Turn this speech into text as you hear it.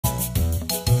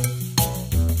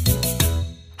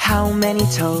How many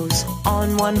toes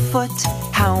on one foot?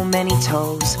 How many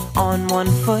toes on one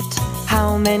foot?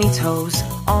 How many toes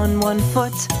on one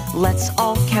foot? Let's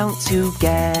all count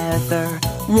together.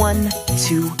 1,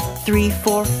 2, 3,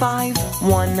 4, 5.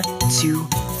 1, 2,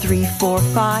 3, 4,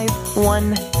 5.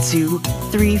 1, 2,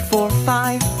 3, 4,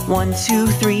 5. 1, 2,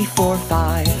 3, 4,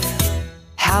 5.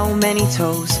 How many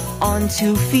toes on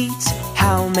 2 feet?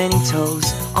 How many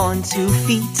toes on 2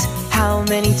 feet? How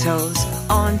many toes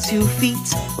on 2 feet?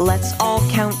 Let's all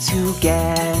count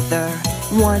together.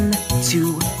 1,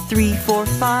 2, 3, 4,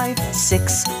 5,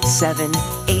 6, 7,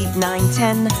 8, 9,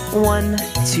 10. 1,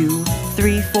 2,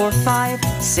 3, 4, 5,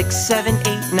 6, 7,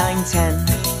 8, 9, 10.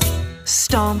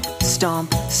 Stomp,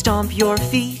 stomp, stomp your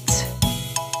feet.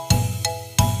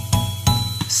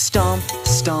 Stomp,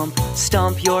 stomp,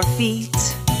 stomp your feet.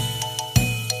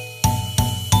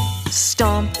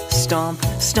 Stomp, stomp,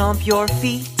 stomp your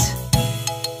feet.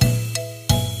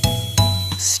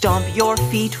 Stomp your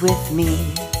feet with me.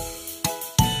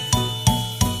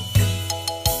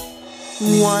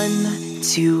 1,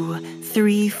 2,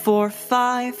 3, 4,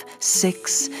 5,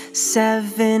 6,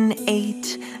 7,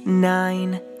 8,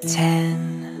 9,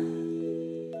 10.